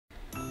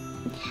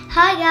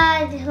Hi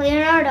guys, it's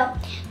Leonardo.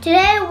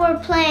 Today we're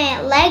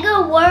playing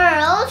Lego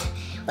World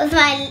with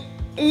my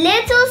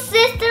little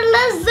sister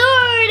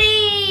Lazurde.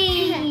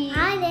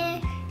 Hi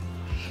there.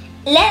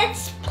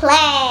 Let's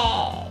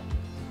play.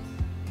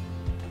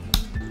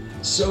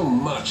 So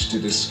much to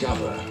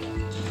discover,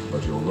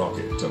 but your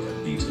rocket took a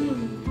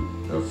beating.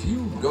 A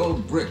few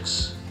gold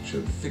bricks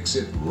should fix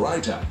it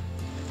right up.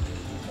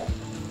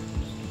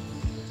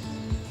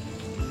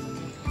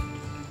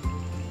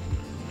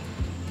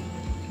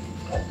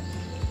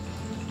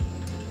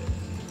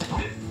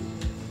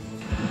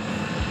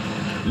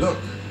 Look,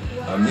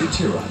 a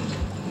meteorite.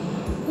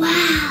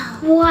 Wow.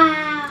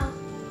 Wow.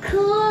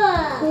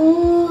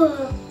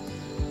 Cool.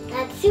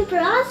 That's super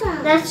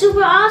awesome. That's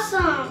super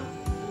awesome.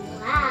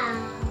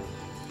 Wow.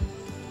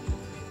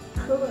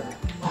 Cool.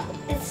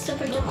 It's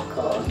super duper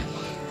cool.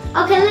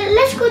 Okay,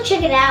 let's go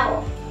check it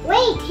out.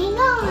 Wait, hang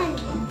on.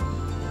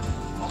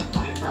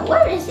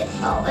 Where is it?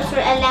 Oh, it's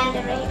where I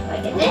landed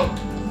right. Is it?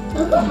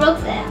 Who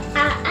broke that?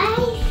 I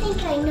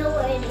think I know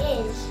where it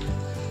is.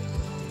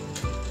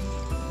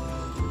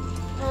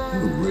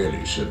 You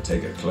really should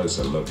take a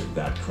closer look at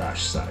that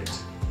crash site.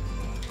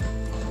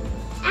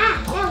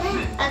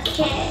 That.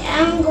 Okay,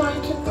 I'm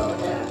going to go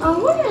there.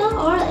 Oh, where the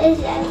hell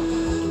is that?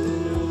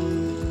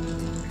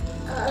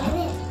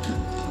 Okay.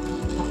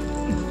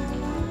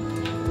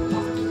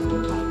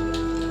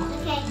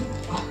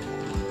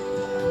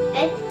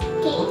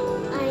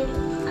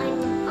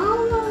 I'm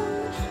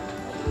almost.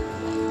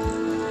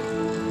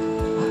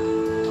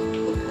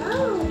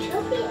 Oh,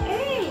 trophy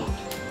earned.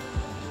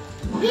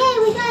 Yay,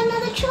 we got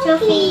another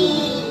trophy.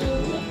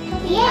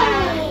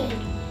 Yay.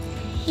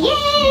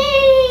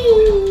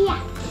 Yay!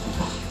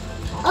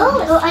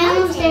 Oh, I'm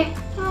almost there.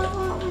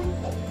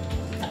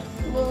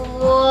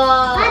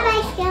 Whoa. Bye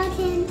bye,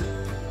 skeleton.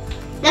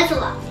 That's a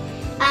lot.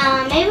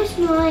 Maybe it's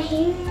more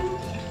here.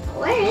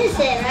 Where is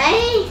it,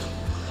 right?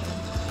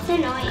 It's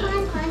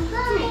annoying. Climb.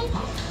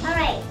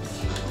 Alright.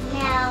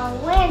 Now,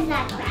 where's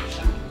that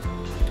crashing?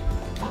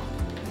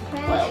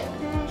 Crash.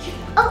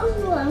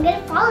 Oh, I'm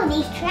gonna follow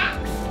these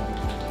tracks.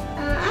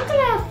 I'm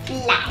gonna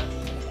fly.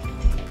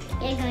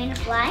 You're going to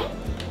fly?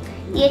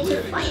 You have You to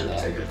really find should it.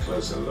 take a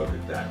closer look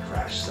at that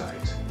crash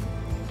site.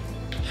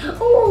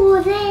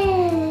 Oh,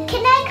 there.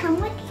 Can I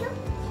come with you?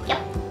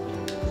 Yep.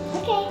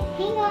 Okay,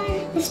 hang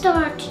on. The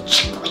start.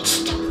 Which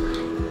star?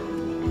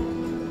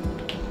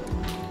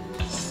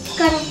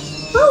 Got it.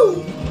 Oh,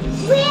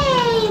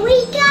 yay, we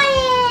got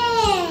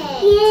it.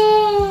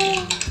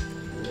 Yeah.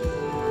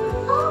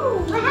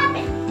 Oh, what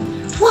happened?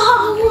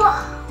 Whoa.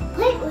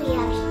 Wait, we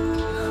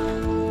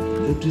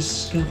have. The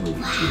Discovery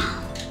Tool.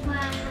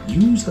 Wow.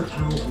 Use the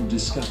powerful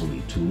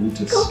Discovery Tool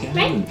to Go, scan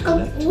right, and go.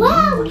 collect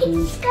Wow, we can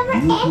animals, discover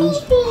vehicles,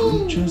 anything.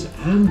 creatures,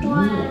 and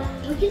more.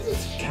 Look at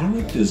this.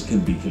 Characters can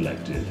be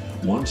collected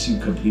once you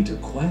complete a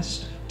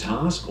quest,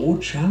 task, or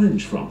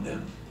challenge from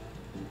them.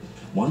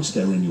 Once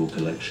they're in your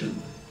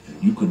collection,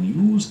 you can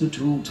use the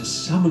tool to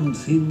summon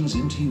things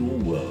into your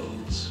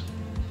worlds.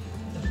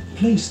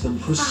 Place them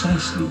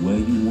precisely where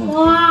you want them,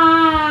 or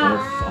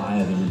Wow.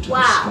 fire them into the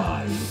Wow.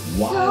 sky with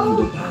wild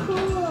So abandon.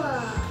 cool.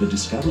 The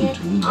Discovery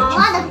Tool A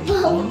lot of lets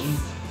you find boats. 1,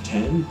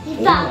 10, You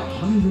or found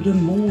it. 100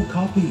 and more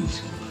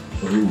copies.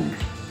 Oh,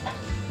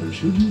 and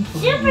should you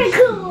find Super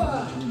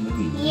cool. too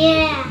many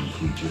Yeah.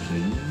 creature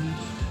things,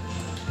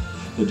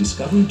 the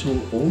Discovery Tool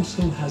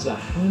also has a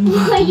handy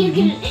Whoa, you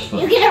delete can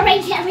function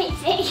erase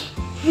everything.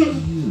 for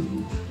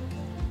you.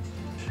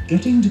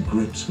 Getting to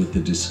grips with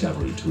the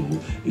Discovery Tool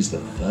is the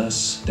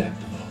first step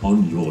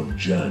on your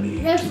journey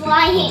They're to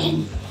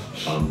flying.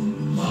 becoming a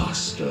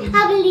master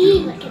I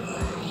believe I can builder.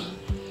 fly.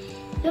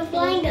 You're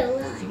flying a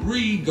lot.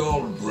 3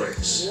 gold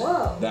bricks.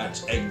 Whoa.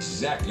 That's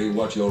exactly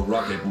what your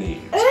rocket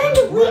needs. We earned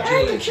a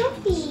Congratulations.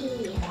 trophy.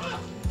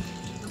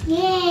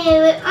 Yay,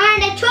 we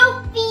earned a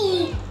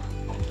trophy.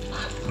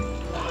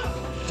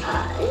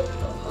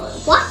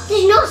 What?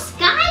 There's no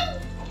sky?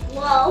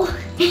 Whoa.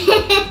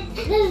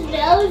 There's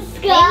no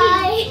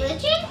sky. Maybe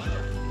it's glitching?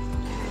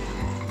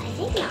 I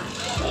think not.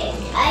 Okay.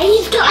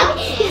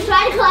 He's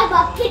trying to climb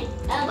up the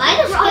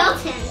Why the rocket.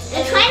 skeletons?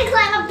 They're trying to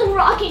climb up the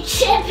rocket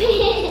ship.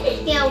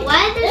 Yeah,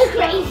 why They're the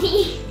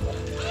crazy.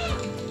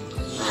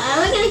 Are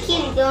we gonna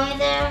keep going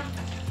there?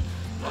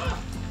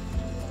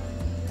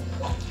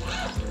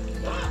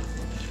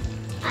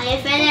 Are you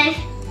finished?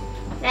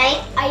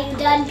 Right? Are you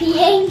done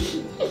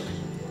peeing?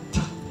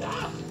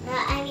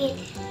 I mean,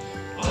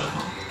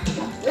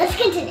 let's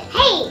continue.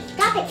 Hey,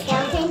 stop it,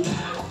 skeleton.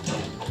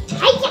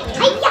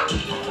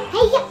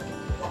 Hiya.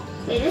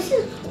 Wait, this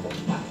is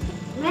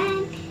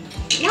Man,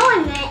 no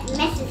one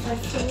messes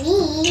with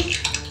me.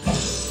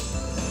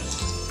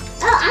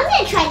 Oh, I'm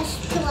gonna try to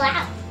pull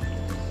out.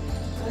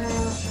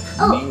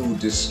 Oh, New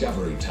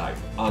discovery type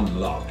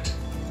unlocked.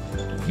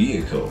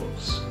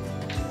 Vehicles.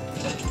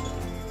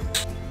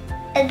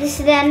 this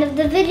is the end of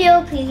the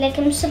video. Please like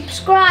and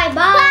subscribe.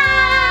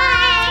 Bye.